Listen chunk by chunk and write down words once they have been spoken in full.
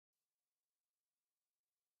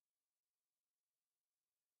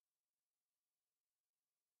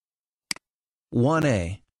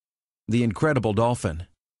1A. The Incredible Dolphin.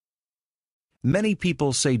 Many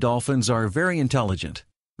people say dolphins are very intelligent.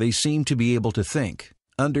 They seem to be able to think,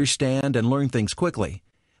 understand, and learn things quickly.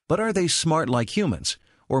 But are they smart like humans,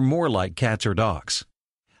 or more like cats or dogs?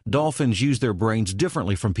 Dolphins use their brains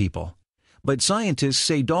differently from people. But scientists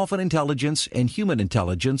say dolphin intelligence and human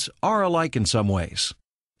intelligence are alike in some ways.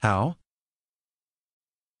 How?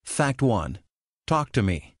 Fact 1. Talk to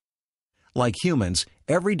me. Like humans,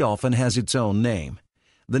 every dolphin has its own name.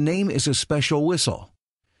 The name is a special whistle.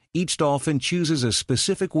 Each dolphin chooses a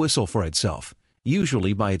specific whistle for itself,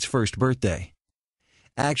 usually by its first birthday.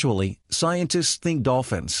 Actually, scientists think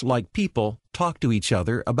dolphins, like people, talk to each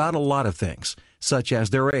other about a lot of things, such as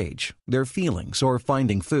their age, their feelings, or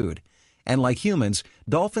finding food. And like humans,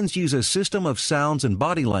 dolphins use a system of sounds and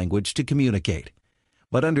body language to communicate.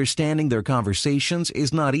 But understanding their conversations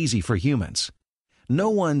is not easy for humans. No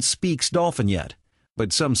one speaks dolphin yet,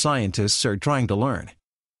 but some scientists are trying to learn.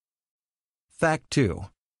 Fact 2.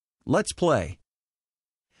 Let's play.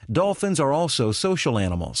 Dolphins are also social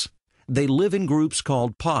animals. They live in groups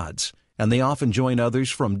called pods, and they often join others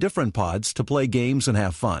from different pods to play games and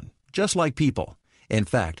have fun, just like people. In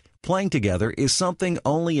fact, playing together is something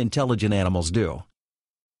only intelligent animals do.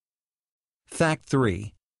 Fact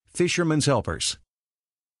 3. Fishermen's helpers.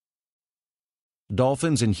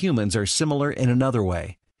 Dolphins and humans are similar in another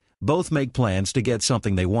way. Both make plans to get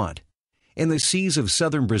something they want. In the seas of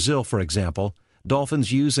southern Brazil, for example,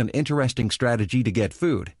 dolphins use an interesting strategy to get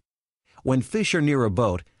food. When fish are near a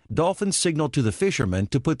boat, dolphins signal to the fishermen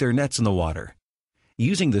to put their nets in the water.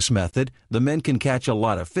 Using this method, the men can catch a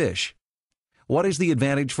lot of fish. What is the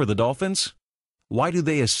advantage for the dolphins? Why do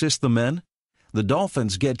they assist the men? The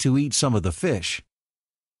dolphins get to eat some of the fish.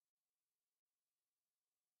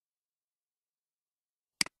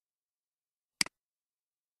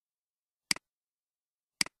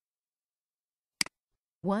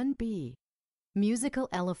 One B. Musical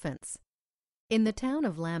elephants. In the town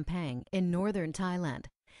of Lampang in northern Thailand,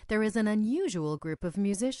 there is an unusual group of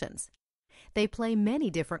musicians. They play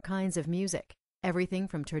many different kinds of music, everything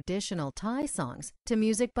from traditional Thai songs to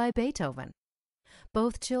music by Beethoven.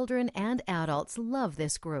 Both children and adults love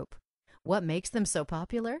this group. What makes them so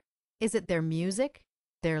popular? Is it their music?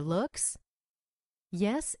 Their looks?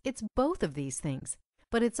 Yes, it's both of these things,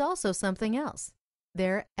 but it's also something else.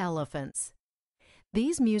 They're elephants.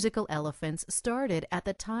 These musical elephants started at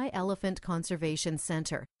the Thai Elephant Conservation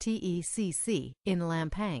Center, TECC, in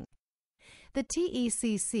Lampang. The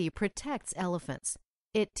TECC protects elephants.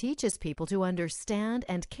 It teaches people to understand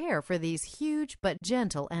and care for these huge but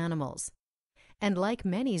gentle animals. And like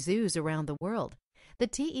many zoos around the world, the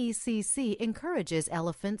TECC encourages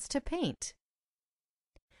elephants to paint.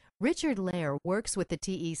 Richard Lair works with the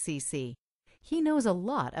TECC. He knows a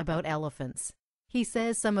lot about elephants. He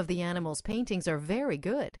says some of the animals' paintings are very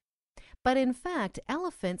good. But in fact,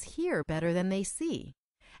 elephants hear better than they see.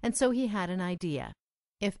 And so he had an idea.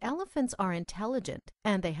 If elephants are intelligent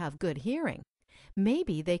and they have good hearing,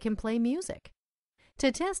 maybe they can play music.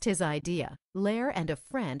 To test his idea, Lair and a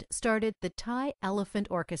friend started the Thai Elephant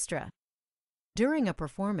Orchestra. During a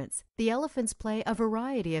performance, the elephants play a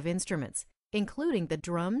variety of instruments, including the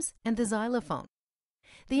drums and the xylophone.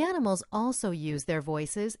 The animals also use their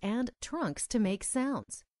voices and trunks to make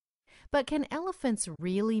sounds. But can elephants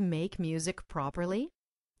really make music properly?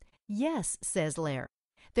 Yes, says Lair.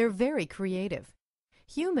 They're very creative.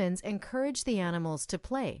 Humans encourage the animals to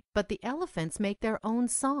play, but the elephants make their own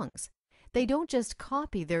songs. They don't just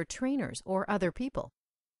copy their trainers or other people.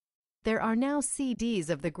 There are now CDs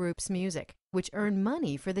of the group's music, which earn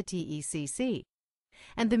money for the TECC.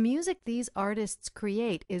 And the music these artists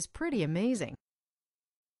create is pretty amazing.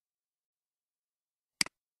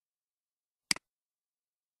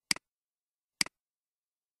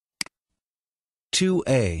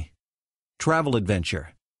 (2A) Travel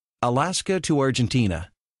Adventure. Alaska to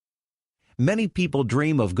Argentina. Many people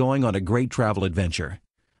dream of going on a great travel adventure.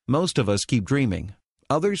 Most of us keep dreaming.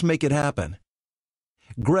 Others make it happen.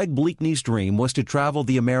 Greg Bleakney's dream was to travel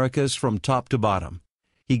the Americas from top to bottom.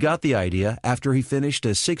 He got the idea after he finished a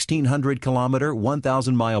 1,600-kilometer,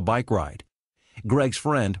 1,000-mile bike ride. Greg's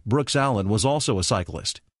friend, Brooks Allen, was also a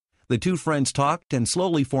cyclist. The two friends talked and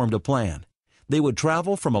slowly formed a plan. They would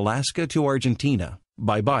travel from Alaska to Argentina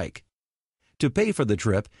by bike. To pay for the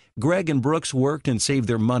trip, Greg and Brooks worked and saved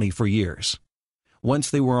their money for years. Once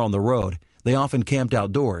they were on the road, they often camped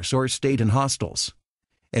outdoors or stayed in hostels.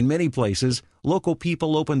 In many places, local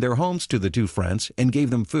people opened their homes to the two friends and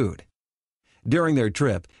gave them food. During their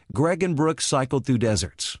trip, Greg and Brooks cycled through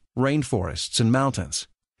deserts, rainforests, and mountains.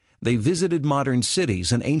 They visited modern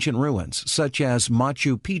cities and ancient ruins such as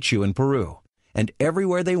Machu Picchu in Peru, and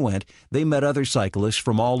everywhere they went, they met other cyclists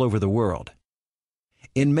from all over the world.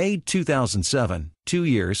 In May 2007, 2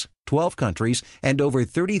 years, 12 countries, and over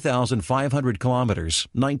 30,500 kilometers,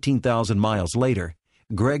 19,000 miles later,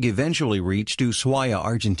 Greg eventually reached Ushuaia,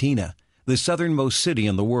 Argentina, the southernmost city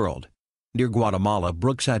in the world. Near Guatemala,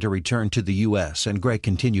 Brooks had to return to the U.S., and Greg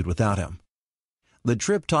continued without him. The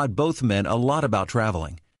trip taught both men a lot about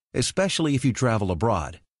traveling, especially if you travel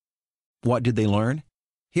abroad. What did they learn?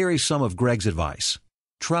 Here is some of Greg's advice.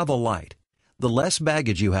 Travel light. The less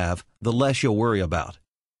baggage you have, the less you'll worry about.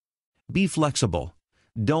 Be flexible.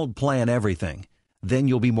 Don't plan everything. Then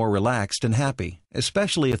you'll be more relaxed and happy,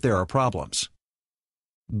 especially if there are problems.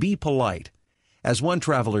 Be polite. As one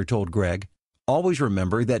traveler told Greg, always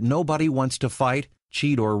remember that nobody wants to fight,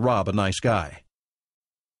 cheat, or rob a nice guy.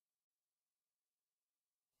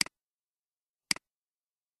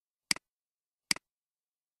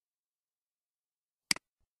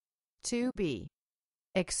 To be.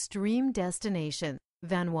 Extreme destination,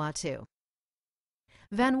 Vanuatu.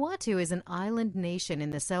 Vanuatu is an island nation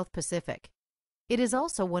in the South Pacific. It is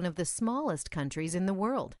also one of the smallest countries in the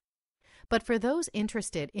world. But for those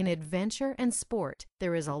interested in adventure and sport,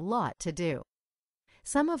 there is a lot to do.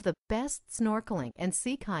 Some of the best snorkeling and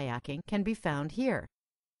sea kayaking can be found here.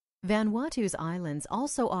 Vanuatu's islands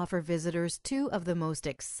also offer visitors two of the most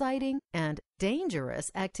exciting and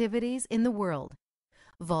dangerous activities in the world: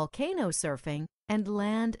 volcano surfing and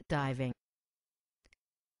land diving.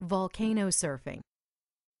 Volcano surfing.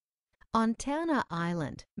 On Tanna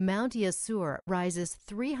Island, Mount Yasur rises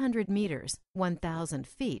 300 meters, 1,000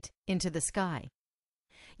 feet, into the sky.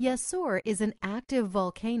 Yasur is an active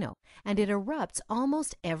volcano, and it erupts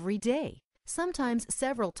almost every day, sometimes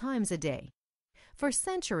several times a day. For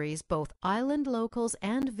centuries, both island locals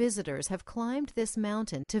and visitors have climbed this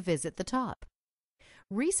mountain to visit the top.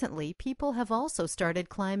 Recently, people have also started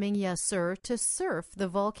climbing Yasur to surf the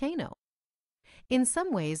volcano. In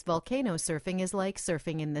some ways, volcano surfing is like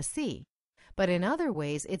surfing in the sea, but in other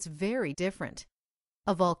ways, it's very different.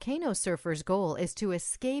 A volcano surfer's goal is to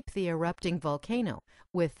escape the erupting volcano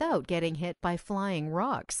without getting hit by flying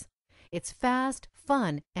rocks. It's fast,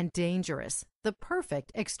 fun, and dangerous, the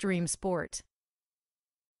perfect extreme sport.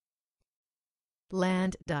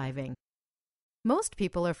 Land diving. Most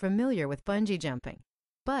people are familiar with bungee jumping.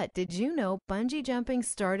 But did you know bungee jumping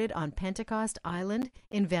started on Pentecost Island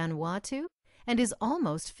in Vanuatu and is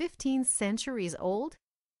almost 15 centuries old?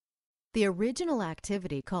 The original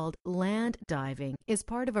activity, called land diving, is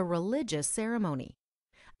part of a religious ceremony.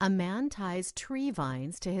 A man ties tree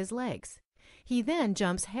vines to his legs. He then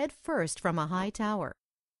jumps head first from a high tower.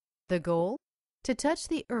 The goal? To touch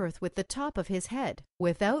the earth with the top of his head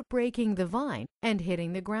without breaking the vine and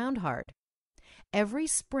hitting the ground hard. Every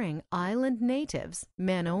spring, island natives,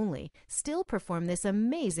 men only, still perform this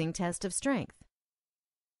amazing test of strength.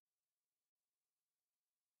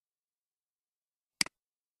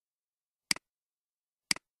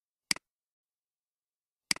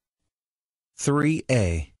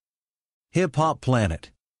 (3A) Hip-Hop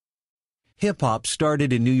Planet. Hip-hop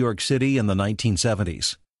started in New York City in the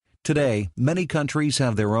 1970s. Today, many countries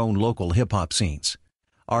have their own local hip-hop scenes.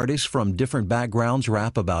 Artists from different backgrounds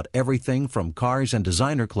rap about everything from cars and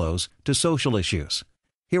designer clothes to social issues.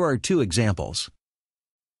 Here are two examples.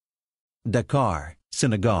 Dakar,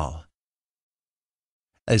 Senegal.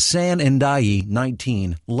 Hassan Ndiaye,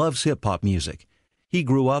 19, loves hip-hop music. He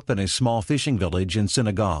grew up in a small fishing village in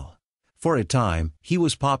Senegal. For a time, he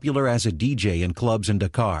was popular as a DJ in clubs in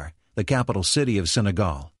Dakar, the capital city of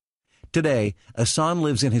Senegal. Today, Hassan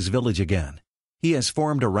lives in his village again. He has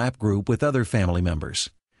formed a rap group with other family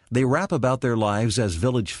members. They rap about their lives as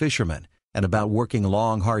village fishermen and about working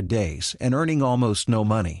long, hard days and earning almost no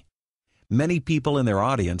money. Many people in their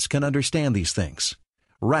audience can understand these things.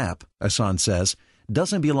 Rap, Hassan says,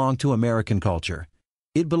 doesn't belong to American culture.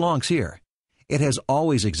 It belongs here. It has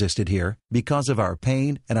always existed here because of our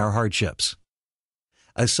pain and our hardships.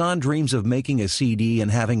 Hassan dreams of making a CD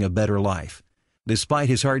and having a better life. Despite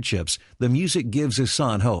his hardships, the music gives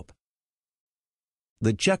Hassan hope.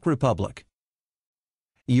 The Czech Republic.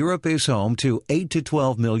 Europe is home to 8 to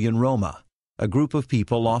 12 million Roma, a group of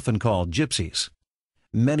people often called gypsies.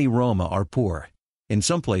 Many Roma are poor. In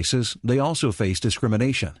some places, they also face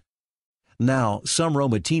discrimination. Now, some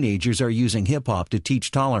Roma teenagers are using hip-hop to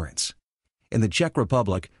teach tolerance. In the Czech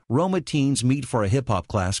Republic, Roma teens meet for a hip-hop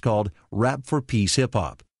class called Rap for Peace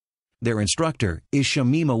Hip-Hop. Their instructor is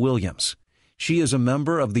Shamima Williams. She is a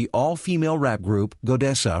member of the all-female rap group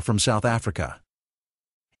Godessa from South Africa.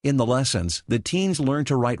 In the lessons, the teens learn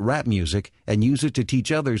to write rap music and use it to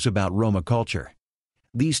teach others about Roma culture.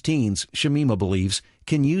 These teens, Shamima believes,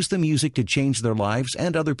 can use the music to change their lives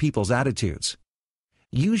and other people's attitudes.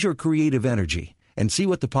 Use your creative energy and see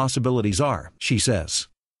what the possibilities are, she says.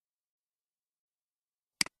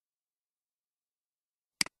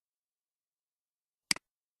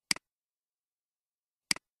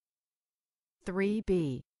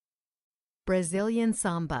 (3B) Brazilian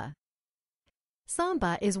Samba.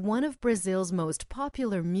 Samba is one of Brazil's most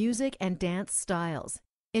popular music and dance styles.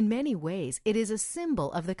 In many ways, it is a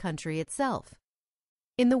symbol of the country itself.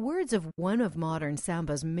 In the words of one of modern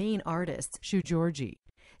samba's main artists, Jorge,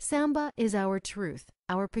 samba is our truth,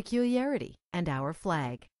 our peculiarity, and our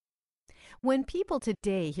flag. When people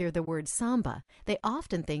today hear the word samba, they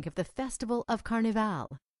often think of the festival of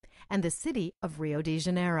Carnival and the city of Rio de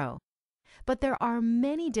Janeiro. But there are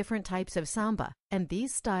many different types of samba, and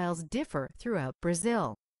these styles differ throughout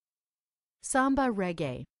Brazil. Samba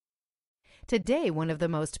reggae. Today, one of the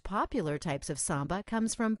most popular types of samba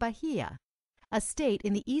comes from Bahia, a state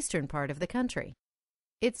in the eastern part of the country.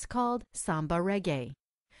 It's called samba reggae.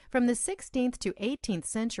 From the 16th to 18th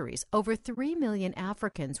centuries, over 3 million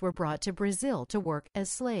Africans were brought to Brazil to work as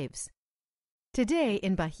slaves. Today,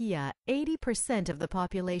 in Bahia, 80% of the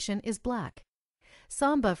population is black.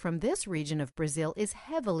 Samba from this region of Brazil is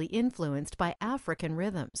heavily influenced by African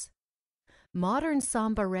rhythms. Modern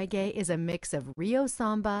samba reggae is a mix of Rio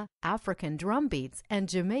samba, African drum beats, and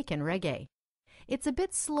Jamaican reggae. It's a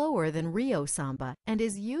bit slower than Rio samba and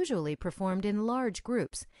is usually performed in large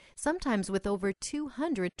groups, sometimes with over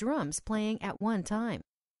 200 drums playing at one time.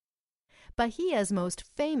 Bahia's most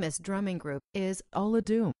famous drumming group is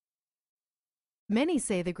Olodum. Many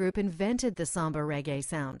say the group invented the samba reggae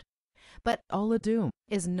sound. But Olodum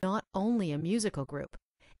is not only a musical group.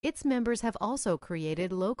 Its members have also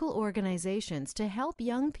created local organizations to help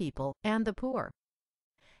young people and the poor.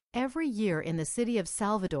 Every year in the city of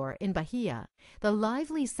Salvador in Bahia, the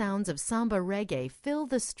lively sounds of samba reggae fill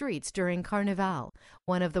the streets during Carnival,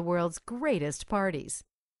 one of the world's greatest parties.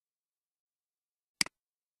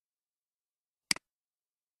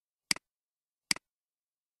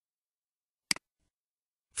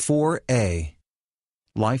 (4A)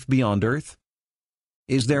 Life beyond Earth?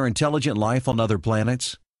 Is there intelligent life on other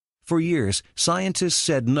planets? For years, scientists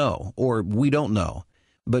said no, or we don't know.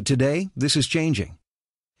 But today, this is changing.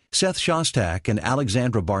 Seth Shostak and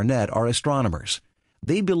Alexandra Barnett are astronomers.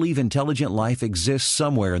 They believe intelligent life exists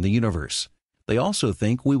somewhere in the universe. They also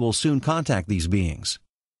think we will soon contact these beings.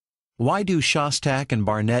 Why do Shostak and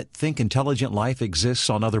Barnett think intelligent life exists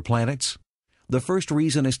on other planets? The first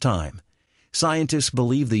reason is time. Scientists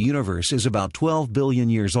believe the universe is about 12 billion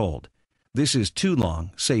years old. This is too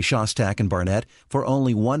long, say Shostak and Barnett, for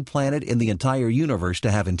only one planet in the entire universe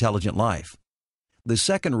to have intelligent life. The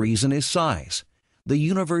second reason is size. The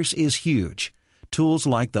universe is huge. Tools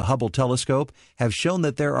like the Hubble telescope have shown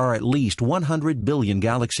that there are at least 100 billion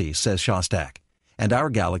galaxies, says Shostak. And our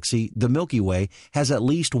galaxy, the Milky Way, has at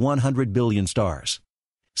least 100 billion stars.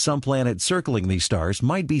 Some planets circling these stars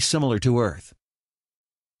might be similar to Earth.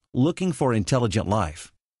 Looking for intelligent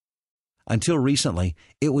life. Until recently,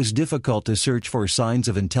 it was difficult to search for signs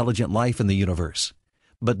of intelligent life in the universe.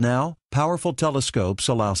 But now, powerful telescopes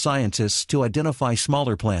allow scientists to identify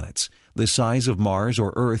smaller planets, the size of Mars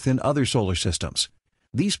or Earth in other solar systems.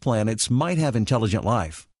 These planets might have intelligent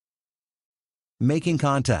life. Making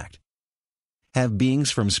contact. Have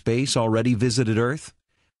beings from space already visited Earth?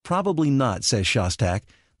 Probably not, says Shostak.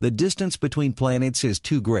 The distance between planets is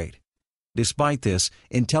too great. Despite this,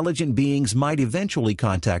 intelligent beings might eventually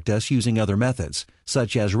contact us using other methods,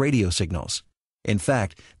 such as radio signals. In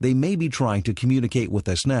fact, they may be trying to communicate with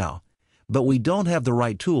us now, but we don't have the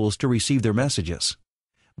right tools to receive their messages.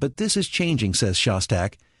 But this is changing, says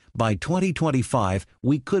Shostak. By 2025,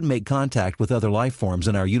 we could make contact with other life forms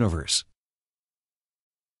in our universe.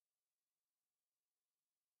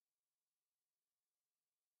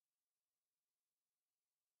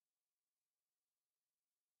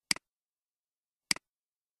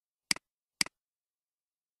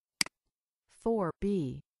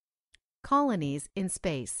 (4B) Colonies in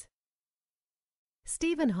space.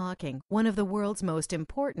 Stephen Hawking, one of the world's most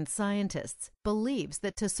important scientists, believes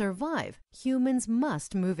that to survive, humans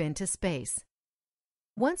must move into space.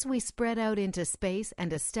 Once we spread out into space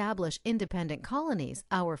and establish independent colonies,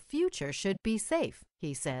 our future should be safe,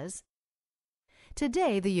 he says.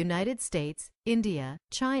 Today, the United States, India,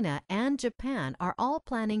 China, and Japan are all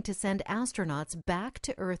planning to send astronauts back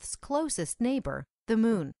to Earth's closest neighbor, the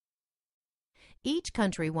Moon. Each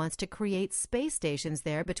country wants to create space stations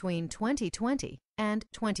there between 2020 and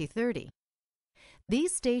 2030.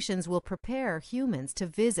 These stations will prepare humans to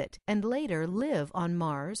visit and later live on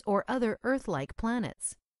Mars or other Earth-like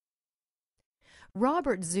planets.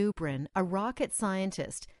 Robert Zubrin, a rocket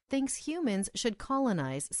scientist, thinks humans should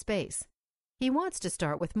colonize space. He wants to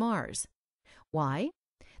start with Mars. Why?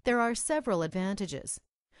 There are several advantages.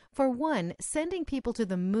 For one, sending people to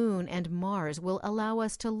the Moon and Mars will allow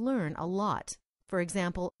us to learn a lot. For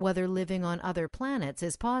example, whether living on other planets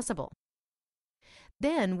is possible.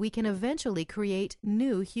 Then we can eventually create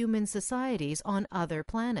new human societies on other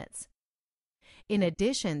planets. In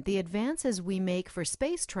addition, the advances we make for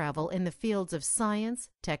space travel in the fields of science,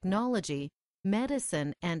 technology,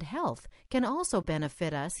 medicine, and health can also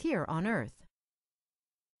benefit us here on Earth.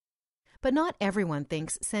 But not everyone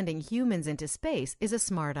thinks sending humans into space is a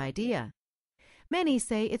smart idea. Many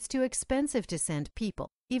say it's too expensive to send people,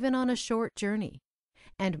 even on a short journey.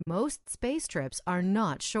 And most space trips are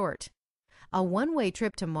not short. A one-way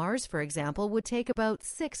trip to Mars, for example, would take about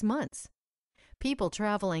 6 months. People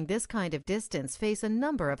traveling this kind of distance face a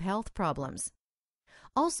number of health problems.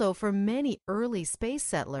 Also, for many early space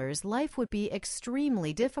settlers, life would be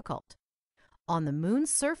extremely difficult. On the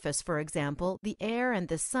Moon's surface, for example, the air and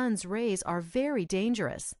the sun's rays are very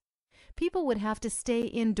dangerous. People would have to stay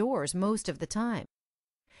indoors most of the time.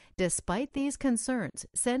 Despite these concerns,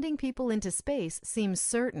 sending people into space seems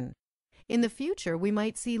certain. In the future, we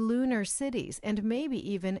might see lunar cities and maybe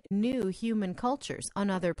even new human cultures on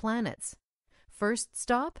other planets. First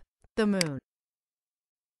stop, the Moon.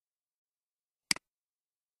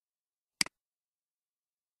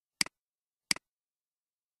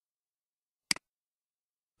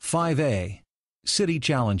 (5A) City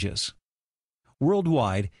Challenges.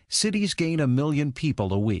 Worldwide, cities gain 1 million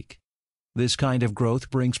people a week. This kind of growth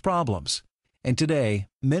brings problems, and today,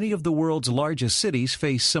 many of the world's largest cities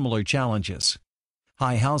face similar challenges.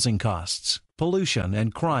 High housing costs, pollution,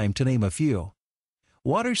 and crime, to name a few.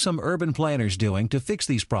 What are some urban planners doing to fix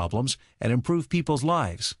these problems and improve people's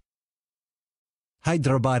lives?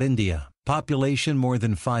 Hyderabad, India, population more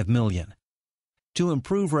than 5 million. To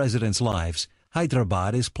improve residents' lives,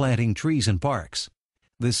 Hyderabad is planting trees and parks.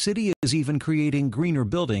 The city is even creating greener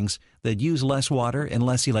buildings that use less water and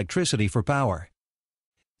less electricity for power.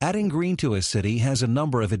 Adding green to a city has a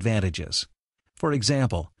number of advantages. For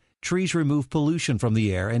example, trees remove pollution from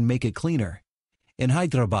the air and make it cleaner. In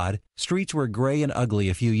Hyderabad, streets were gray and ugly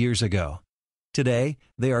a few years ago. Today,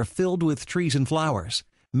 they are filled with trees and flowers,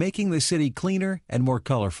 making the city cleaner and more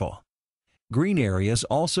colorful. Green areas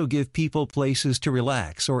also give people places to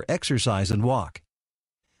relax or exercise and walk.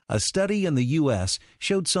 A study in the U.S.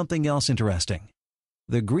 showed something else interesting.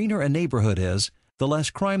 The greener a neighborhood is, the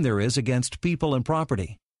less crime there is against people and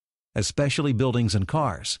property, especially buildings and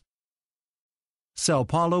cars. São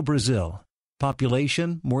Paulo, Brazil.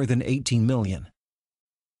 Population more than 18 million.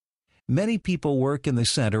 Many people work in the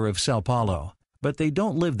center of São Paulo, but they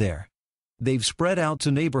don't live there. They've spread out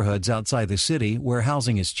to neighborhoods outside the city where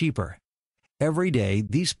housing is cheaper. Every day,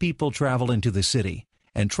 these people travel into the city,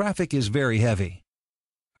 and traffic is very heavy.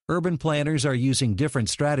 Urban planners are using different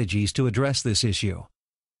strategies to address this issue.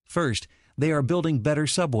 First, they are building better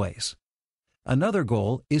subways. Another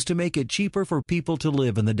goal is to make it cheaper for people to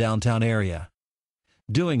live in the downtown area.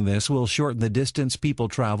 Doing this will shorten the distance people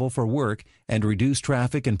travel for work and reduce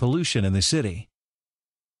traffic and pollution in the city.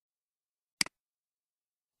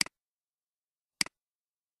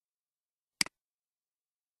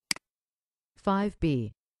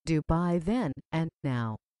 (5B) Dubai then and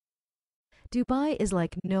now. Dubai is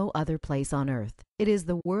like no other place on earth. It is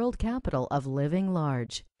the world capital of living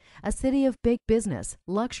large, a city of big business,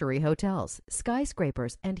 luxury hotels,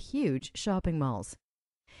 skyscrapers, and huge shopping malls.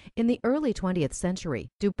 In the early 20th century,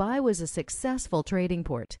 Dubai was a successful trading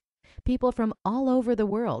port. People from all over the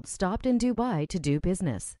world stopped in Dubai to do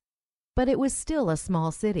business. But it was still a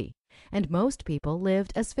small city, and most people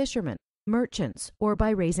lived as fishermen, merchants, or by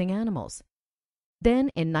raising animals. Then,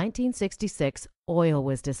 in 1966, oil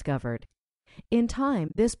was discovered. In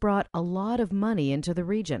time, this brought a lot of money into the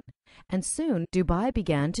region, and soon Dubai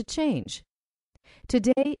began to change.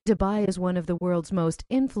 Today, Dubai is one of the world's most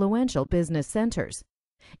influential business centers.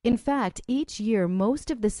 In fact, each year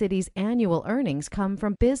most of the city's annual earnings come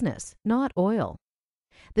from business, not oil.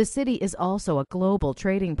 The city is also a global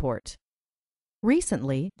trading port.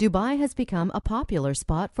 Recently, Dubai has become a popular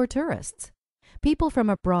spot for tourists. People from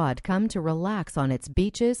abroad come to relax on its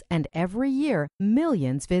beaches, and every year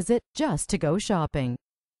millions visit just to go shopping.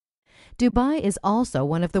 Dubai is also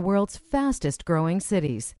one of the world's fastest-growing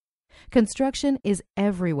cities. Construction is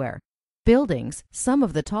everywhere. Buildings, some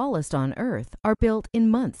of the tallest on Earth, are built in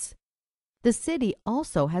months. The city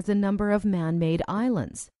also has a number of man-made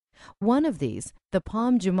islands. One of these, the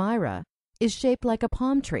Palm Jumeirah, is shaped like a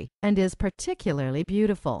palm tree and is particularly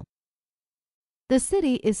beautiful. The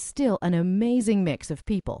city is still an amazing mix of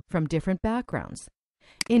people from different backgrounds.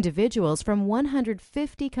 Individuals from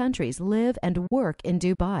 150 countries live and work in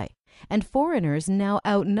Dubai, and foreigners now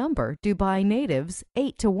outnumber Dubai natives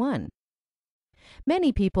 8 to 1.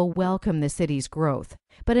 Many people welcome the city's growth,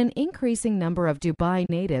 but an increasing number of Dubai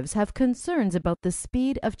natives have concerns about the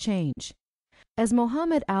speed of change. As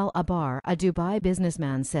Mohammed Al-Abar, a Dubai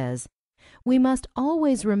businessman, says, "We must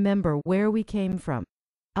always remember where we came from.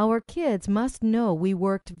 Our kids must know we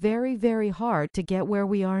worked very, very hard to get where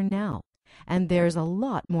we are now, and there's a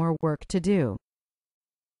lot more work to do."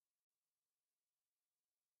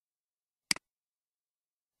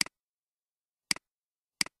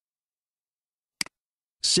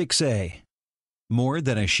 Six A. More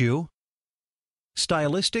than a shoe?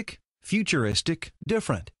 Stylistic, futuristic,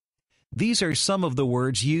 different. These are some of the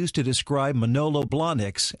words used to describe Manolo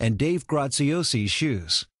Blahnik's and Dave Graziosi's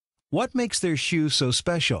shoes. What makes their shoes so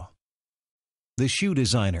special? The shoe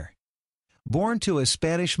designer. Born to a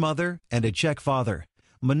Spanish mother and a Czech father,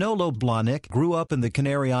 Manolo Blahnik grew up in the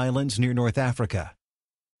Canary Islands near North Africa.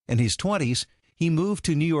 In his 20s, he moved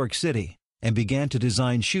to New York City and began to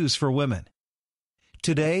design shoes for women.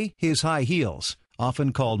 Today, his high heels,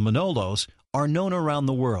 often called Manolos, are known around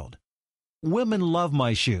the world. "Women love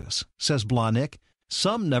my shoes," says Blahnik.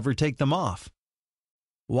 "Some never take them off."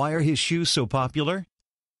 Why are his shoes so popular?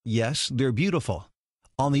 Yes, they're beautiful.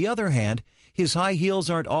 On the other hand, his high heels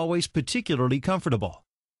aren't always particularly comfortable.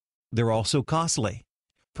 They're also costly.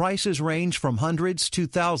 Prices range from hundreds to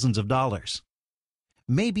thousands of dollars.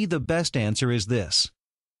 Maybe the best answer is this: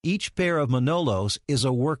 each pair of Manolos is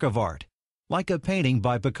a work of art, like a painting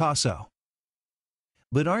by Picasso.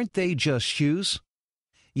 But aren't they just shoes?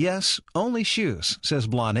 Yes, only shoes, says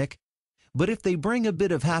Blahnik. But if they bring a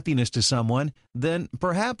bit of happiness to someone, then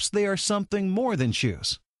perhaps they are something more than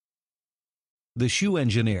shoes. The shoe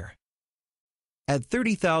engineer. At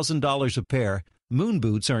 $30,000 a pair, moon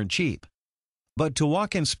boots aren't cheap. But to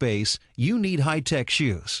walk in space, you need high-tech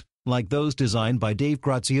shoes, like those designed by Dave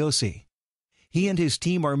Graziosi. He and his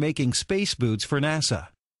team are making space boots for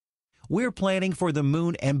NASA. "We're planning for the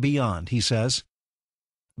moon and beyond," he says.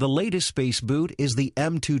 The latest space boot is the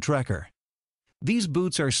M2 Trekker. These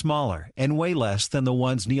boots are smaller and weigh less than the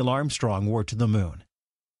ones Neil Armstrong wore to the moon.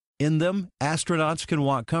 In them, astronauts can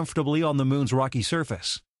walk comfortably on the moon's rocky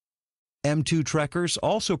surface. M2 Trekkers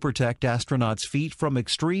also protect astronauts' feet from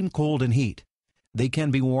extreme cold and heat. They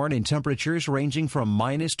can be worn in temperatures ranging from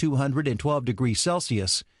minus 212 degrees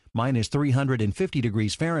Celsius, minus 350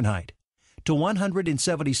 degrees Fahrenheit, to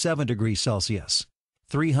 177 degrees Celsius,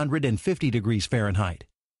 350 degrees Fahrenheit.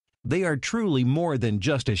 They are truly more than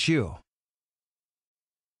just a shoe.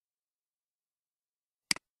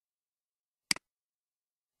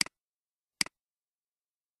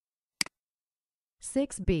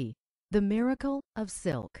 Six B. The miracle of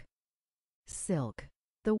silk. Silk.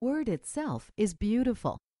 The word itself is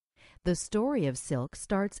beautiful. The story of silk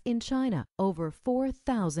starts in China over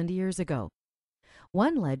 4,000 years ago.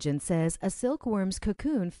 One legend says a silkworm's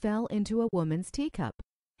cocoon fell into a woman's teacup.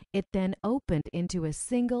 It then opened into a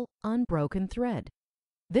single, unbroken thread.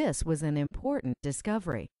 This was an important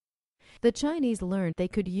discovery. The Chinese learned they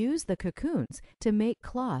could use the cocoons to make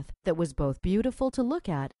cloth that was both beautiful to look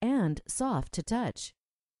at and soft to touch.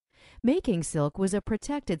 Making silk was a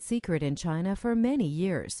protected secret in China for many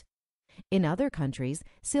years. In other countries,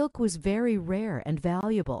 silk was very rare and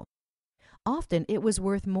valuable. Often it was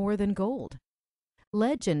worth more than gold.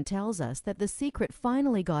 Legend tells us that the secret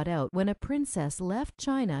finally got out when a princess left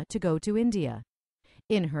China to go to India.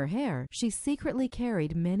 In her hair, she secretly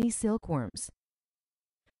carried many silkworms.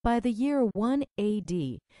 By the year 1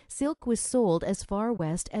 AD, silk was sold as far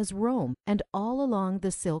west as Rome and all along the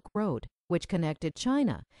Silk Road, which connected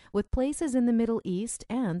China with places in the Middle East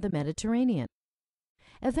and the Mediterranean.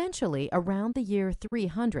 Eventually, around the year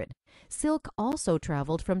 300, silk also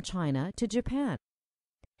traveled from China to Japan.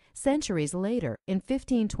 Centuries later, in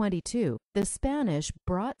 1522, the Spanish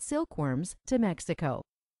brought silkworms to Mexico.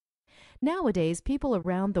 Nowadays, people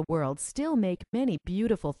around the world still make many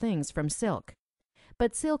beautiful things from silk.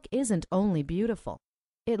 But silk isn't only beautiful.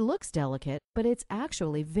 It looks delicate, but it's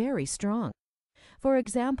actually very strong. For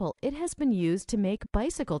example, it has been used to make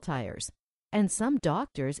bicycle tires, and some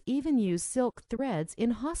doctors even use silk threads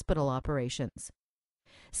in hospital operations.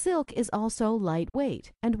 Silk is also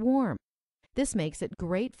lightweight and warm. This makes it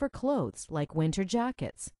great for clothes like winter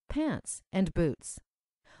jackets, pants, and boots.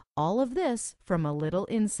 All of this from a little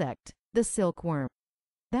insect, the silkworm.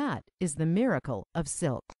 That is the miracle of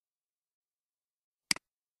silk.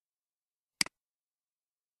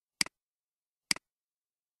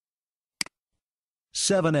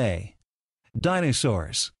 Seven A.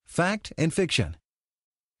 Dinosaurs, fact and fiction.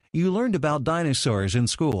 You learned about dinosaurs in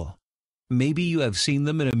school. Maybe you have seen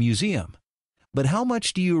them in a museum. But how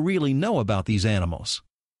much do you really know about these animals?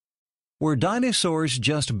 Were dinosaurs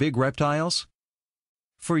just big reptiles?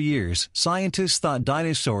 For years, scientists thought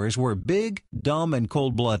dinosaurs were big, dumb, and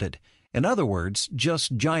cold-blooded. In other words,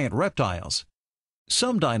 just giant reptiles.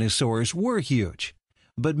 Some dinosaurs were huge,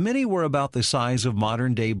 but many were about the size of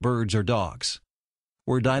modern-day birds or dogs.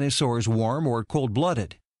 Were dinosaurs warm or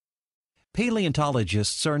cold-blooded?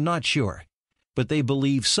 Paleontologists are not sure, but they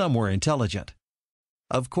believe some were intelligent.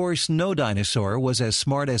 Of course, no dinosaur was as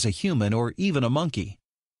smart as a human or even a monkey.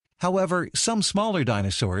 However, some smaller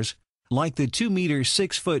dinosaurs, like the 2-meter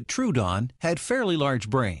 6-foot Troodon, had fairly large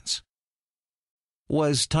brains.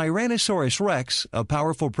 Was Tyrannosaurus rex a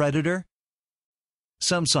powerful predator?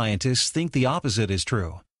 Some scientists think the opposite is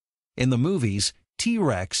true. In the movies,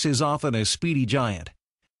 T-Rex is often a speedy giant.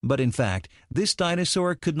 But in fact, this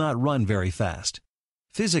dinosaur could not run very fast.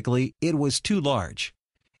 Physically, it was too large.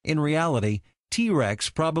 In reality, T-Rex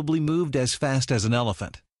probably moved as fast as an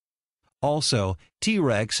elephant. Also,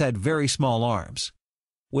 T-Rex had very small arms.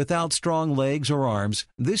 Without strong legs or arms,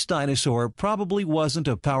 this dinosaur probably wasn't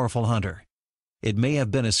a powerful hunter. It may have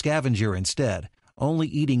been a scavenger instead, only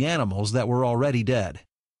eating animals that were already dead.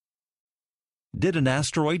 Did an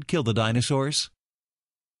asteroid kill the dinosaurs?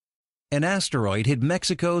 An asteroid hit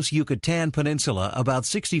Mexico's Yucatan Peninsula about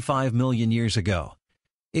 65 million years ago.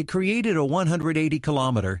 It created a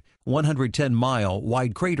 180-kilometer, 110-mile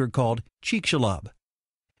wide crater called Chicxulub.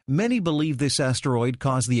 Many believe this asteroid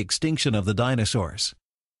caused the extinction of the dinosaurs.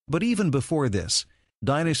 But even before this,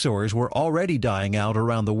 dinosaurs were already dying out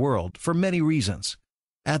around the world for many reasons.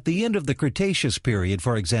 At the end of the Cretaceous period,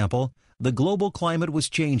 for example, the global climate was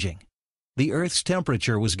changing. The Earth's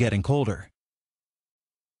temperature was getting colder.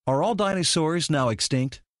 Are all dinosaurs now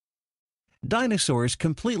extinct? Dinosaurs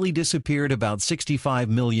completely disappeared about 65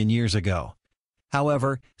 million years ago.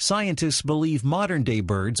 However, scientists believe modern-day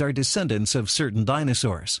birds are descendants of certain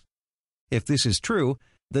dinosaurs. If this is true,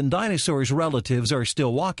 then dinosaurs' relatives are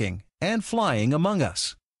still walking and flying among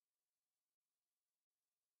us.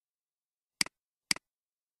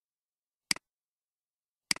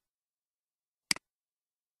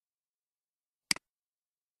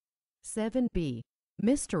 Seven B.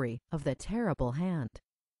 Mystery of the Terrible Hand.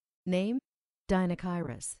 Name: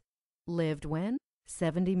 Dinocyrus. Lived when?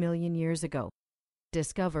 70 million years ago.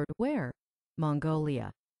 Discovered where?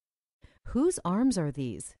 Mongolia. Whose arms are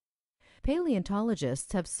these?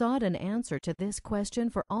 Paleontologists have sought an answer to this question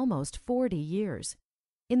for almost 40 years.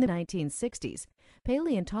 In the 1960s,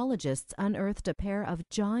 paleontologists unearthed a pair of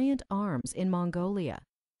giant arms in Mongolia.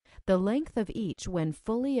 The length of each when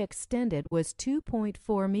fully extended was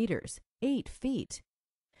 2.4 meters, 8 feet.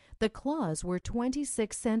 The claws were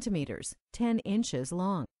 26 centimeters, 10 inches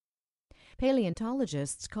long.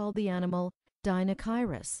 Paleontologists called the animal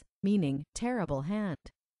Dinocyrus, meaning terrible hand.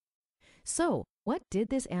 So, what did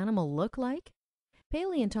this animal look like?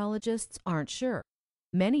 Paleontologists aren't sure.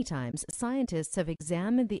 Many times, scientists have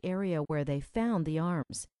examined the area where they found the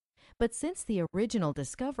arms. But since the original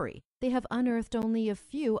discovery, they have unearthed only a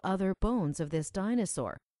few other bones of this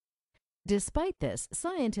dinosaur. Despite this,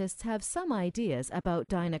 scientists have some ideas about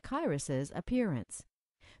Dinocyrus's appearance.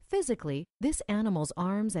 Physically, this animal's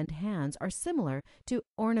arms and hands are similar to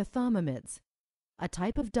ornithomimids, a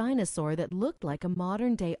type of dinosaur that looked like a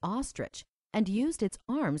modern-day ostrich and used its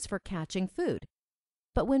arms for catching food.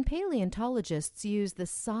 But when paleontologists use the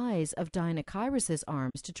size of Dinocyrus's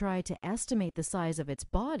arms to try to estimate the size of its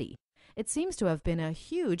body, it seems to have been a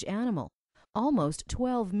huge animal, almost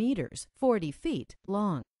 12 meters, 40 feet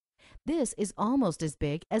long. This is almost as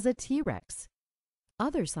big as a T-Rex.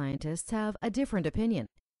 Other scientists have a different opinion.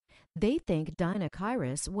 They think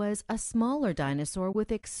Dinocyrus was a smaller dinosaur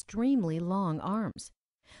with extremely long arms.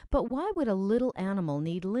 But why would a little animal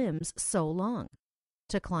need limbs so long?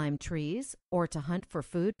 To climb trees or to hunt for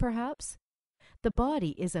food, perhaps? The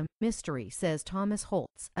body is a mystery, says Thomas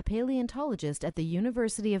Holtz, a paleontologist at the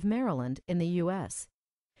University of Maryland in the U.S.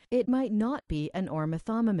 It might not be an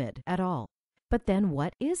ornithomimid at all. But then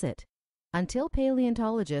what is it? Until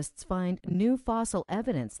paleontologists find new fossil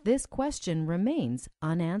evidence, this question remains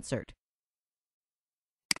unanswered.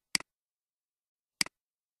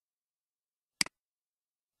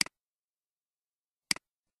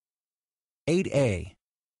 (8A)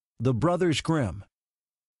 The Brothers Grimm.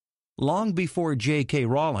 Long before J.K.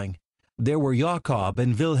 Rowling, there were Jakob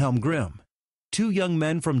and Wilhelm Grimm, two young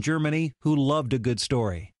men from Germany who loved a good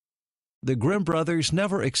story. The Grimm brothers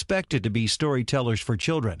never expected to be storytellers for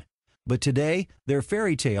children, but today their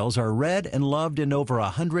fairy tales are read and loved in over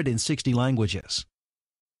 160 languages.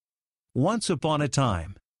 Once upon a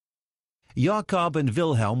time. Jakob and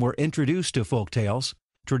Wilhelm were introduced to folk tales,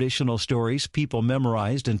 traditional stories people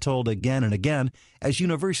memorized and told again and again as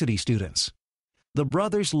university students. The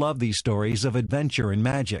brothers loved these stories of adventure and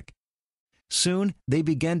magic. Soon, they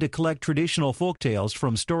began to collect traditional folk tales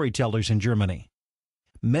from storytellers in Germany.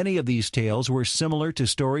 Many of these tales were similar to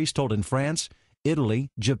stories told in France, Italy,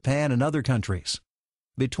 Japan, and other countries.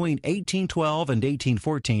 Between 1812 and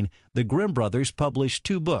 1814, the Grimm brothers published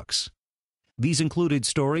 2 books. These included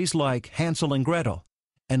stories like Hansel and Gretel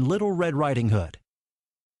and Little Red Riding Hood.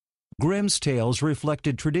 Grimm's tales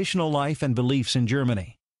reflected traditional life and beliefs in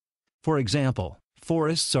Germany. For example,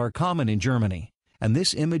 forests are common in Germany, and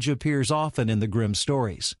this image appears often in the Grimm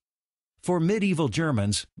stories. For medieval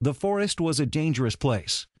Germans, the forest was a dangerous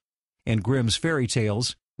place. In Grimm's fairy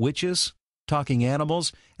tales, witches, talking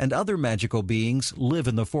animals, and other magical beings live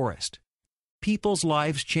in the forest. People's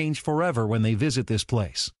lives change forever when they visit this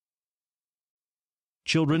place.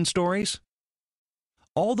 Children's stories?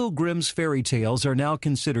 Although Grimm's fairy tales are now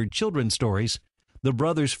considered children's stories, the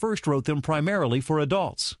brothers first wrote them primarily for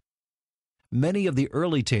adults. Many of the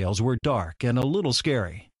early tales were dark and a little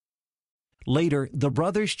scary. Later, the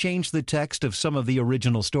brothers changed the text of some of the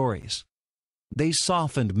original stories. They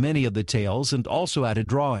softened many of the tales and also added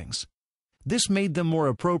drawings. This made them more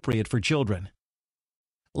appropriate for children.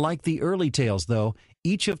 Like the early tales, though,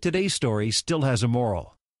 each of today's stories still has a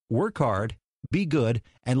moral. Work hard, be good,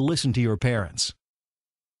 and listen to your parents.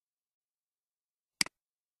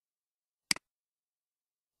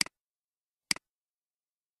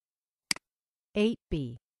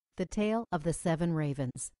 (8b) The Tale of the 7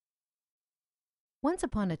 Ravens. Once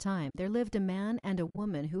upon a time, there lived a man and a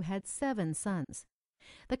woman who had 7 sons.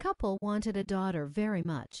 The couple wanted a daughter very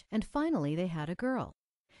much, and finally they had a girl.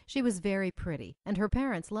 She was very pretty, and her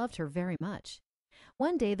parents loved her very much.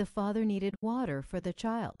 One day the father needed water for the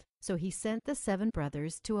child, so he sent the 7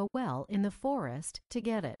 brothers to a well in the forest to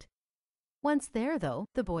get it. Once there, though,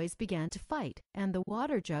 the boys began to fight, and the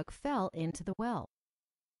water jug fell into the well.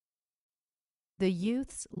 The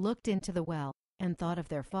youths looked into the well and thought of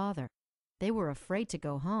their father. They were afraid to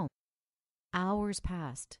go home. Hours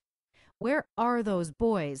passed. "Where are those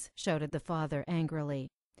boys?" shouted the father angrily.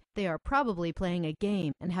 "They are probably playing a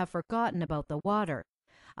game and have forgotten about the water.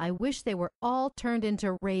 I wish they were all turned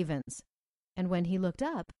into ravens." And when he looked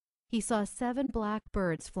up, he saw 7 black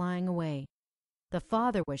birds flying away. The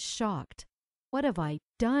father was shocked. "What have I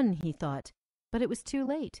done?" he thought. But it was too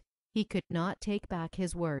late. He could not take back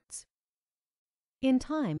his words. In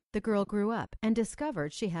time, the girl grew up and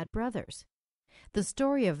discovered she had brothers. The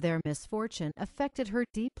story of their misfortune affected her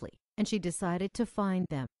deeply, and she decided to find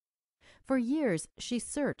them. For years, she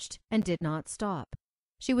searched and did not stop.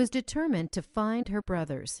 She was determined to find her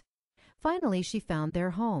brothers. Finally, she found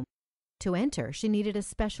their home. To enter, she needed a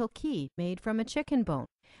special key made from a chicken bone,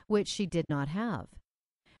 which she did not have.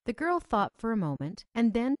 The girl thought for a moment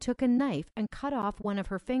and then took a knife and cut off one of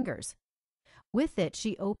her fingers. With it,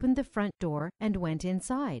 she opened the front door and went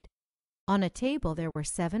inside. On a table there were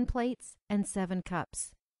 7 plates and 7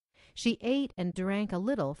 cups. She ate and drank a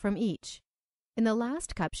little from each. In the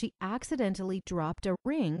last cup, she accidentally dropped a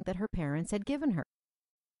ring that her parents had given her.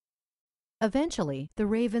 Eventually, the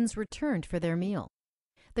ravens returned for their meal.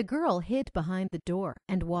 The girl hid behind the door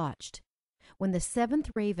and watched. When the 7th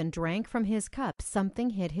raven drank from his cup,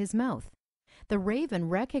 something hit his mouth. The raven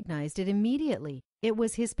recognized it immediately. It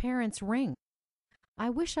was his parents' ring. "I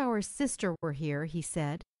wish our sister were here," he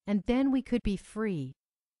said, "and then we could be free."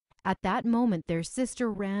 At that moment their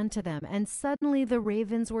sister ran to them, and suddenly the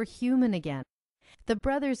ravens were human again. The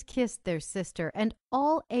brothers kissed their sister, and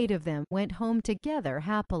all 8 of them went home together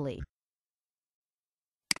happily.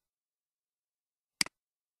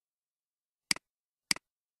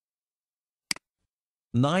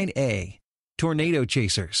 (9a) Tornado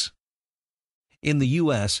chasers. In the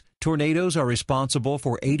U.S., tornadoes are responsible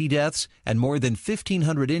for 80 deaths and more than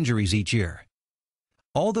 1,500 injuries each year.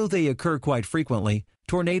 Although they occur quite frequently,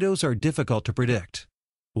 tornadoes are difficult to predict.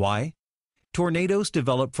 Why? Tornadoes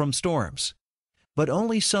develop from storms. But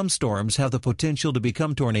only some storms have the potential to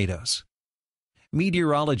become tornadoes.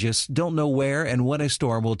 Meteorologists don't know where and when a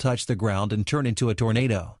storm will touch the ground and turn into a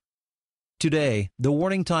tornado. Today, the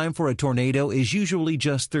warning time for a tornado is usually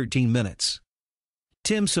just 13 minutes.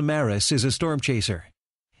 Tim Samaras is a storm chaser.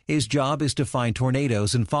 His job is to find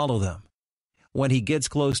tornadoes and follow them. When he gets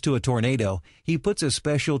close to a tornado, he puts a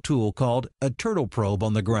special tool called a turtle probe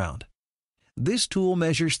on the ground. This tool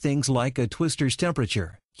measures things like a twister's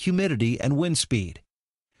temperature, humidity, and wind speed.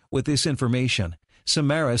 With this information,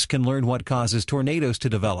 Samaras can learn what causes tornadoes to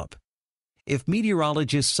develop. If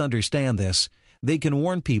meteorologists understand this, they can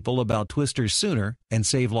warn people about twisters sooner and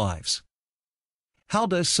save lives. How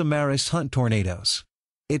does Samaras hunt tornadoes?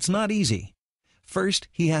 It's not easy. First,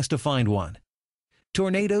 he has to find one.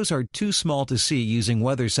 Tornadoes are too small to see using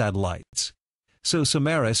weather satellites, so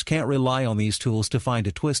Samaras can't rely on these tools to find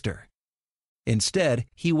a twister. Instead,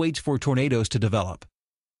 he waits for tornadoes to develop.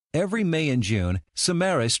 Every May and June,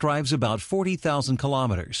 Samaras drives about 40,000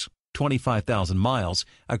 kilometers, 25,000 miles,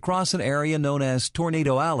 across an area known as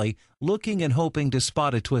Tornado Alley, looking and hoping to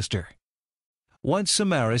spot a twister. Once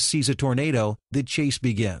Samaras sees a tornado, the chase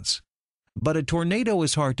begins. But a tornado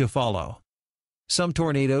is hard to follow. Some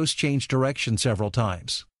tornadoes change direction several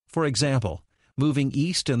times. For example, moving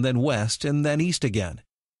east and then west and then east again.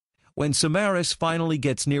 When Samaras finally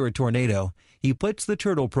gets near a tornado, he puts the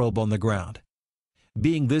turtle probe on the ground.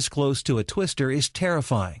 Being this close to a twister is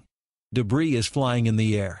terrifying. Debris is flying in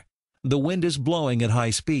the air. The wind is blowing at high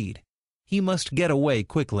speed. He must get away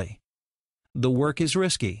quickly. The work is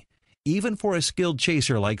risky, even for a skilled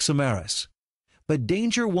chaser like Samaras. But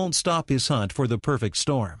danger won't stop his hunt for the perfect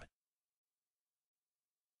storm.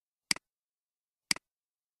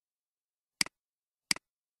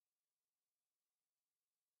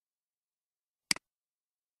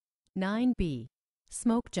 (9b)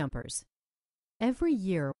 Smoke jumpers. Every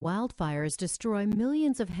year, wildfires destroy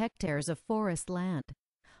millions of hectares of forest land.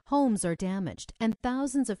 Homes are damaged and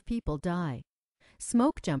thousands of people die.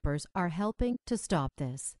 Smoke jumpers are helping to stop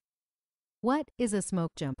this. What is a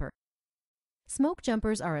smoke jumper? Smoke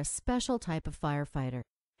jumpers are a special type of firefighter.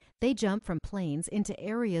 They jump from planes into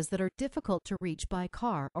areas that are difficult to reach by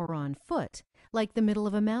car or on foot, like the middle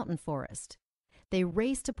of a mountain forest. They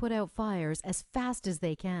race to put out fires as fast as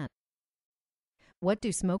they can. What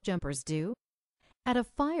do smoke jumpers do? At a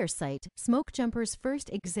fire site, smoke jumpers first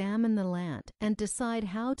examine the land and decide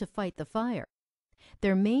how to fight the fire.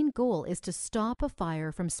 Their main goal is to stop a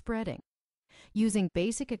fire from spreading. Using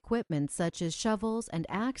basic equipment such as shovels and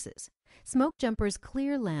axes, smoke jumpers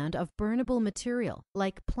clear land of burnable material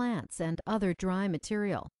like plants and other dry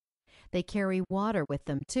material. They carry water with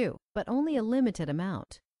them too, but only a limited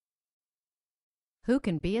amount. Who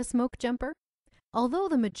can be a smoke jumper? Although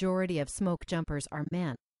the majority of smoke jumpers are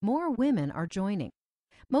men, more women are joining.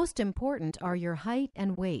 Most important are your height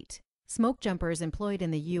and weight. Smoke jumpers employed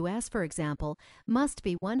in the U.S., for example, must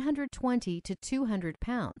be 120 to 200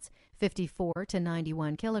 pounds, 54 to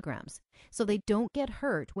 91 kilograms, so they don't get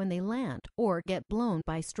hurt when they land or get blown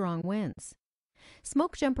by strong winds.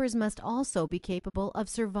 Smoke jumpers must also be capable of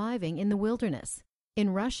surviving in the wilderness. In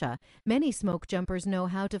Russia, many smoke jumpers know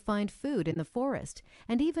how to find food in the forest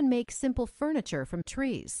and even make simple furniture from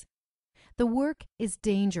trees. The work is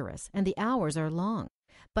dangerous and the hours are long,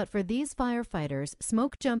 but for these firefighters,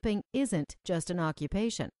 smoke jumping isn't just an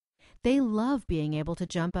occupation. They love being able to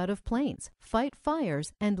jump out of planes, fight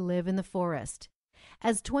fires, and live in the forest.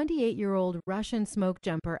 As 28-year-old Russian smoke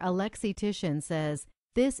jumper Alexei Tishin says,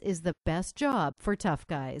 "This is the best job for tough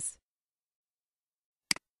guys."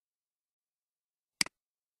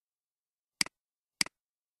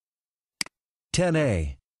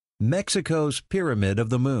 (10a) Mexico's Pyramid of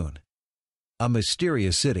the Moon. A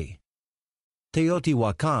mysterious city.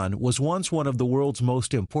 Teotihuacan was once one of the world's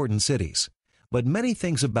most important cities, but many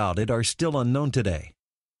things about it are still unknown today.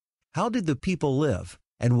 How did the people live,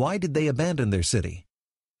 and why did they abandon their city?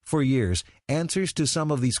 For years, answers to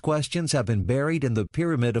some of these questions have been buried in the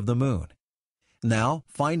Pyramid of the Moon. Now,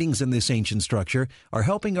 findings in this ancient structure are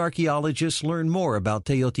helping archaeologists learn more about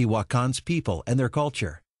Teotihuacan's people and their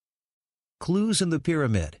culture. Clues in the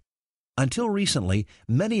pyramid. Until recently,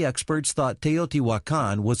 many experts thought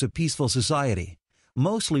Teotihuacan was a peaceful society,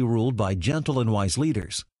 mostly ruled by gentle and wise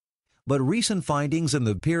leaders. But recent findings in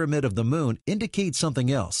the Pyramid of the Moon indicate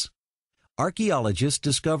something else. Archaeologists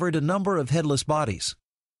discovered a number of headless bodies.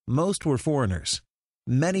 Most were foreigners.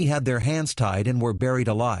 Many had their hands tied and were buried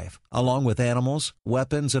alive, along with animals,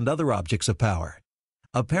 weapons, and other objects of power.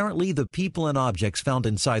 Apparently, the people and objects found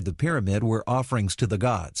inside the pyramid were offerings to the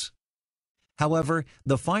gods. However,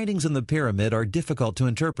 the findings in the pyramid are difficult to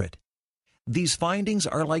interpret. These findings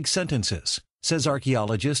are like sentences, says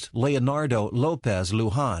archaeologist Leonardo Lopez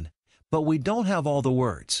Lujan, but we don't have all the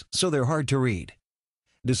words, so they're hard to read.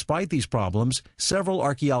 Despite these problems, several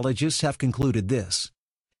archaeologists have concluded this.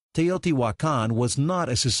 Teotihuacan was not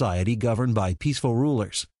a society governed by peaceful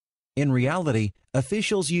rulers. In reality,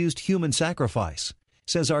 officials used human sacrifice,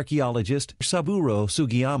 says archaeologist Saburo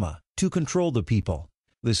Sugiyama, to control the people.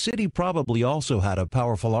 The city probably also had a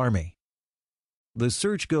powerful army. The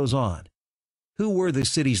search goes on. Who were the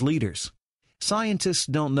city's leaders? Scientists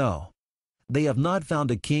don't know. They have not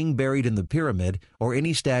found a king buried in the pyramid or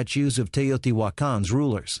any statues of Teotihuacan's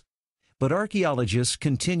rulers. But archaeologists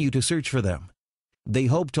continue to search for them. They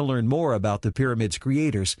hope to learn more about the pyramid's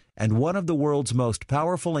creators and one of the world's most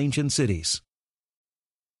powerful ancient cities.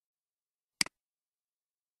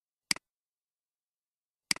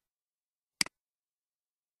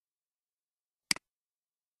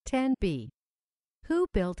 (10b) Who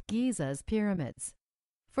built Giza's pyramids?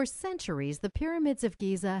 For centuries, the pyramids of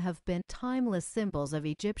Giza have been timeless symbols of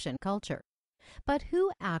Egyptian culture. But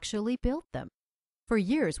who actually built them? For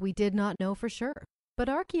years, we did not know for sure. But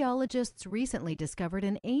archaeologists recently discovered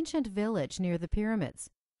an ancient village near the pyramids.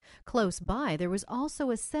 Close by, there was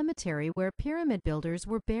also a cemetery where pyramid builders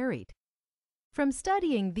were buried. From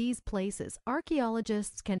studying these places,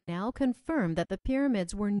 archaeologists can now confirm that the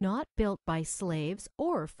pyramids were not built by slaves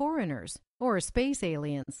or foreigners or space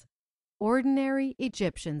aliens. Ordinary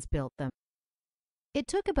Egyptians built them. It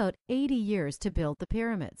took about 80 years to build the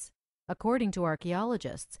pyramids. According to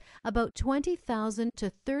archaeologists, about 20,000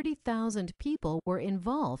 to 30,000 people were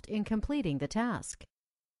involved in completing the task.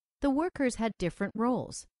 The workers had different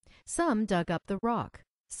roles. Some dug up the rock,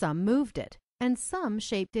 some moved it, and some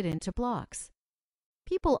shaped it into blocks.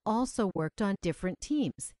 People also worked on different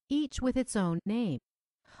teams, each with its own name.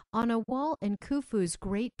 On a wall in Khufu's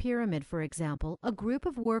Great Pyramid, for example, a group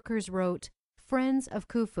of workers wrote, "Friends of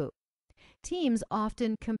Khufu." Teams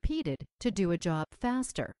often competed to do a job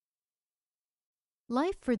faster.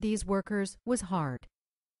 Life for these workers was hard.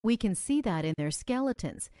 We can see that in their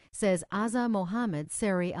skeletons, says Azza Mohammed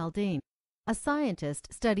Seri Aldin, a scientist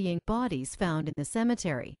studying bodies found in the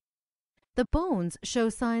cemetery. The bones show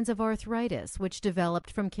signs of arthritis, which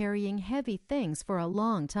developed from carrying heavy things for a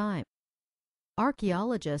long time.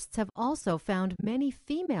 Archaeologists have also found many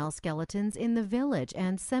female skeletons in the village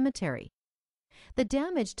and cemetery. The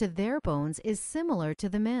damage to their bones is similar to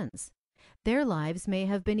the men's. Their lives may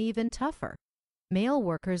have been even tougher. Male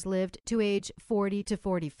workers lived to age 40 to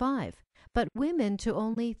 45, but women to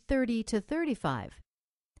only 30 to 35.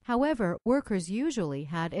 However, workers usually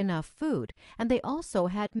had enough food, and they also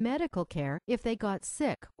had medical care if they got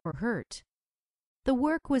sick or hurt. The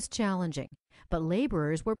work was challenging, but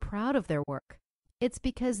laborers were proud of their work. It's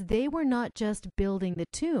because they were not just building the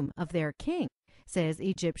tomb of their king, says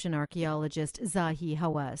Egyptian archaeologist Zahi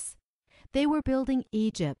Hawass. They were building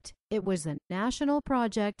Egypt. It was a national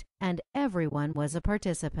project, and everyone was a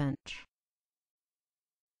participant.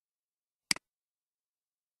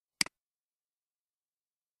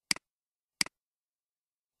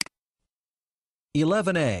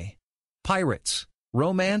 (11a) Pirates,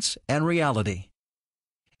 Romance and Reality.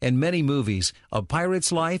 In many movies, a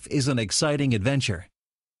pirate's life is an exciting adventure.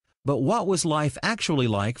 But what was life actually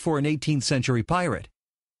like for an 18th century pirate?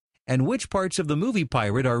 And which parts of the movie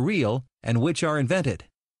Pirate are real and which are invented?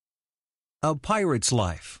 A pirate's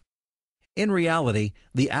life. In reality,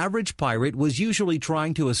 the average pirate was usually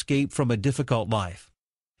trying to escape from a difficult life.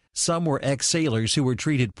 Some were ex-sailors who were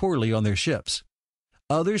treated poorly on their ships.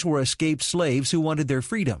 Others were escaped slaves who wanted their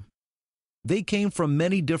freedom. They came from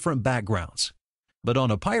many different backgrounds. But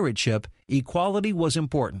on a pirate ship, equality was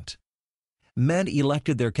important. Men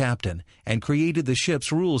elected their captain and created the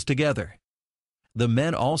ship's rules together. The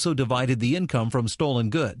men also divided the income from stolen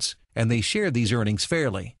goods, and they shared these earnings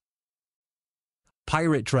fairly.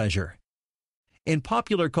 Pirate treasure. In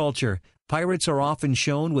popular culture, pirates are often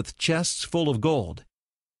shown with chests full of gold.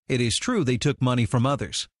 It is true they took money from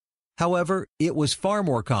others. However, it was far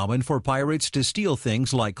more common for pirates to steal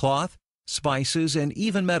things like cloth, spices, and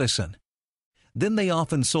even medicine. Then they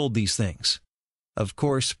often sold these things. Of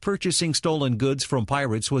course, purchasing stolen goods from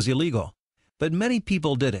pirates was illegal, but many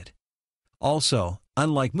people did it. Also,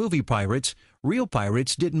 unlike movie pirates, real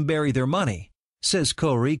pirates didn't bury their money, says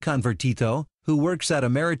Cory Convertito, who works at a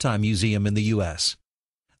maritime museum in the U.S.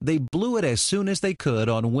 They blew it as soon as they could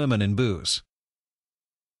on women and booze.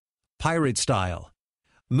 Pirate style.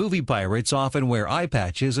 Movie pirates often wear eye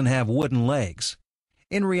patches and have wooden legs.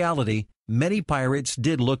 In reality, many pirates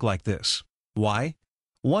did look like this. Why?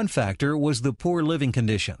 One factor was the poor living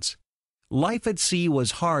conditions. Life at sea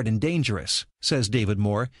was hard and dangerous, says David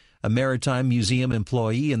Moore, a maritime museum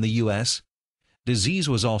employee in the U.S. Disease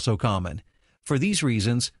was also common. For these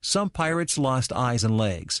reasons, some pirates lost eyes and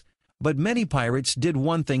legs. But many pirates did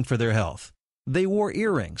one thing for their health. They wore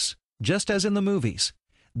earrings, just as in the movies.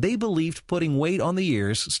 They believed putting weight on the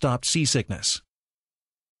ears stopped seasickness.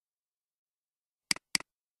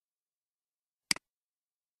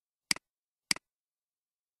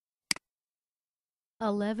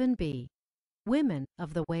 (11b) Women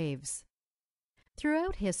of the Waves.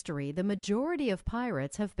 Throughout history, the majority of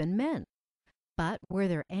pirates have been men. But were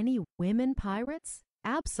there any women pirates?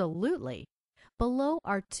 Absolutely. Below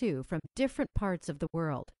are two from different parts of the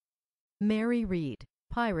world. Mary Read,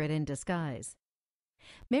 pirate in disguise.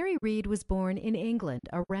 Mary Read was born in England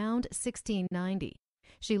around 1690.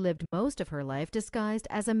 She lived most of her life disguised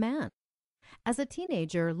as a man. As a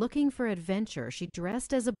teenager looking for adventure, she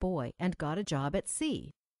dressed as a boy and got a job at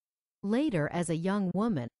sea. Later, as a young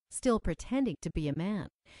woman, still pretending to be a man,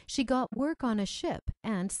 she got work on a ship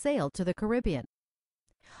and sailed to the Caribbean.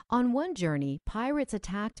 On one journey, pirates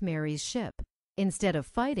attacked Mary's ship. Instead of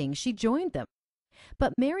fighting, she joined them.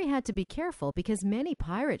 But Mary had to be careful because many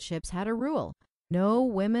pirate ships had a rule: no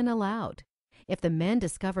women allowed. If the men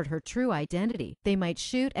discovered her true identity, they might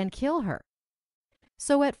shoot and kill her.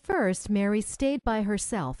 So at first, Mary stayed by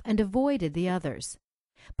herself and avoided the others.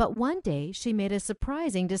 But one day, she made a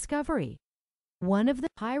surprising discovery. One of the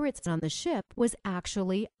pirates on the ship was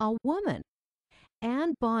actually a woman.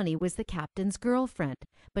 Anne Bonny was the captain's girlfriend,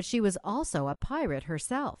 but she was also a pirate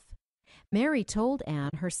herself. Mary told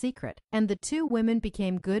Anne her secret, and the two women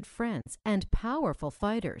became good friends and powerful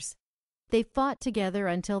fighters. They fought together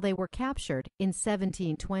until they were captured in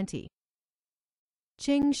 1720.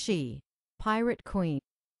 Qing Shi, Pirate Queen.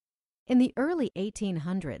 In the early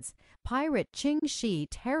 1800s, pirate Qing Shi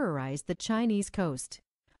terrorized the Chinese coast.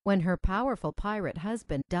 When her powerful pirate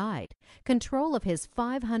husband died, control of his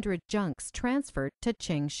 500 junks transferred to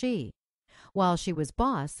Qing Shi. While she was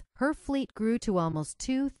boss, her fleet grew to almost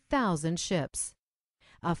 2,000 ships.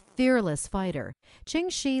 A fearless fighter,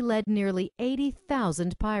 Qing Shi led nearly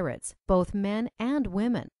 80,000 pirates, both men and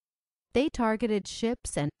women. They targeted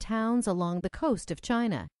ships and towns along the coast of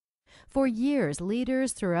China. For years,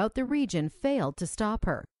 leaders throughout the region failed to stop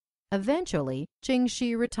her. Eventually, Qing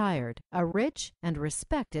Shi retired, a rich and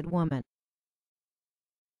respected woman.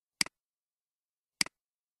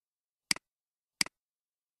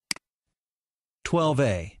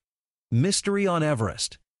 (12A) Mystery on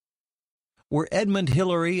Everest. Were Edmund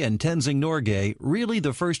Hillary and Tenzing Norgay really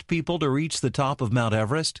the first people to reach the top of Mount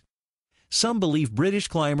Everest? Some believe British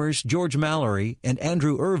climbers George Mallory and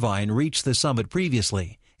Andrew Irvine reached the summit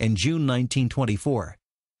previously, in June 1924.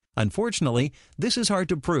 Unfortunately, this is hard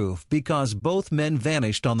to prove because both men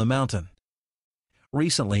vanished on the mountain.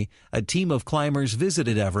 Recently, a team of climbers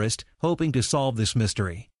visited Everest hoping to solve this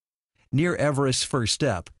mystery. Near Everest's first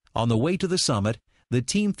step, on the way to the summit, the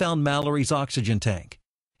team found Mallory's oxygen tank,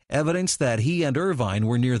 evidence that he and Irvine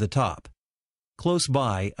were near the top. Close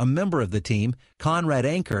by, a member of the team, Conrad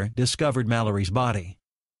Anker, discovered Mallory's body.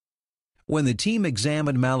 When the team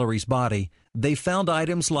examined Mallory's body, they found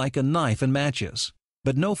items like a knife and matches,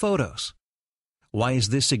 but no photos. Why is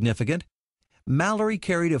this significant? Mallory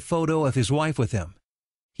carried a photo of his wife with him.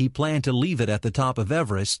 He planned to leave it at the top of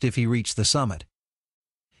Everest if he reached the summit.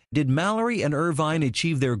 Did Mallory and Irvine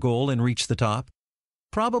achieve their goal and reach the top?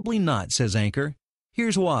 Probably not, says Anker.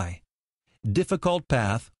 Here's why. Difficult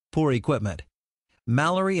path, poor equipment.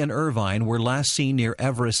 Mallory and Irvine were last seen near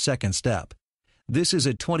Everest's second step. This is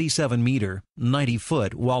a 27-meter,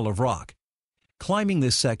 90-foot wall of rock. Climbing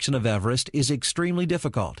this section of Everest is extremely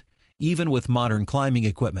difficult, even with modern climbing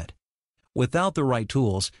equipment. Without the right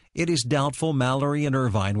tools, it is doubtful Mallory and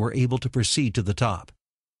Irvine were able to proceed to the top.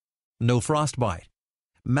 No frostbite.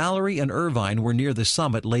 Mallory and Irvine were near the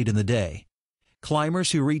summit late in the day.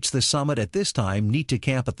 Climbers who reach the summit at this time need to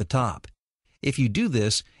camp at the top. If you do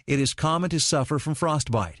this, it is common to suffer from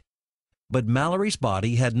frostbite. But Mallory's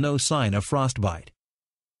body had no sign of frostbite.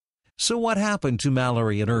 So what happened to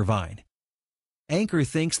Mallory and Irvine? Anker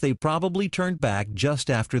thinks they probably turned back just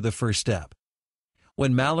after the first step.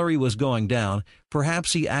 When Mallory was going down,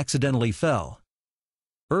 perhaps he accidentally fell.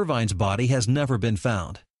 Irvine's body has never been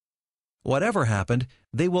found. Whatever happened,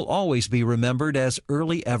 they will always be remembered as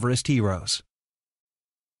early Everest heroes.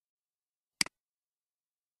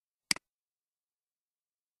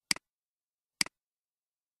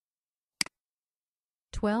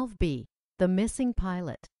 (12B) The Missing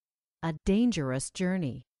Pilot. A Dangerous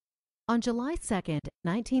Journey. On July 2,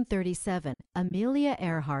 1937, Amelia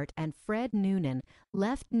Earhart and Fred Noonan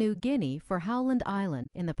left New Guinea for Howland Island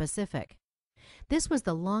in the Pacific. This was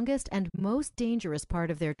the longest and most dangerous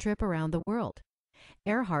part of their trip around the world.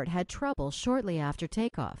 Earhart had trouble shortly after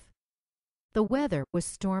takeoff. The weather was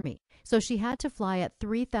stormy, so she had to fly at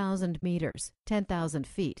 3,000 meters, 10,000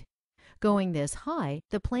 feet. Going this high,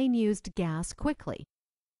 the plane used gas quickly.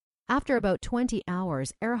 After about 20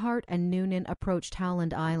 hours, Earhart and Noonan approached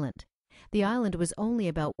Howland Island. The island was only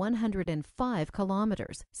about 105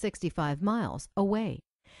 kilometers, 65 miles, away.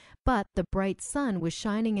 But the bright sun was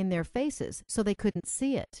shining in their faces, so they couldn't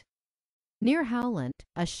see it. Near Howland,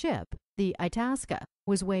 a ship, the Itasca,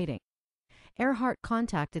 was waiting. Earhart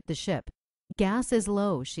contacted the ship. "Gas is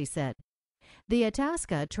low," she said. The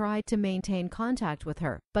Itasca tried to maintain contact with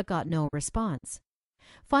her, but got no response.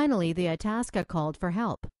 Finally, the Itasca called for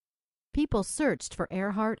help. People searched for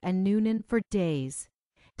Earhart and Noonan for days.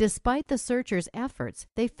 Despite the searchers' efforts,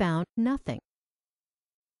 they found nothing.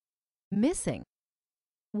 Missing.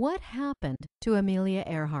 What happened to Amelia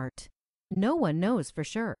Earhart? No one knows for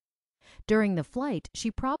sure. During the flight,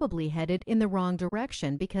 she probably headed in the wrong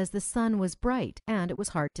direction because the sun was bright and it was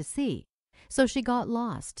hard to see, so she got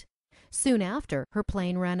lost. Soon after, her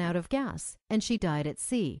plane ran out of gas and she died at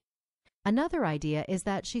sea. Another idea is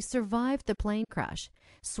that she survived the plane crash,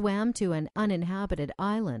 swam to an uninhabited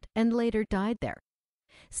island, and later died there.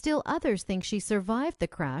 Still others think she survived the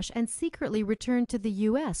crash and secretly returned to the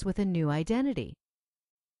U.S. with a new identity.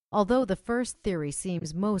 Although the first theory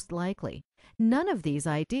seems most likely, none of these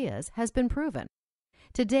ideas has been proven.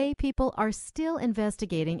 Today, people are still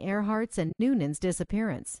investigating Earhart's and Noonan's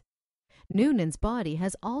disappearance. Noonan's body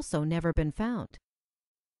has also never been found.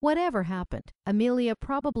 Whatever happened, Amelia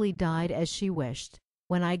probably died as she wished.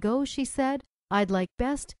 When I go, she said, I'd like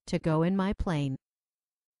best to go in my plane.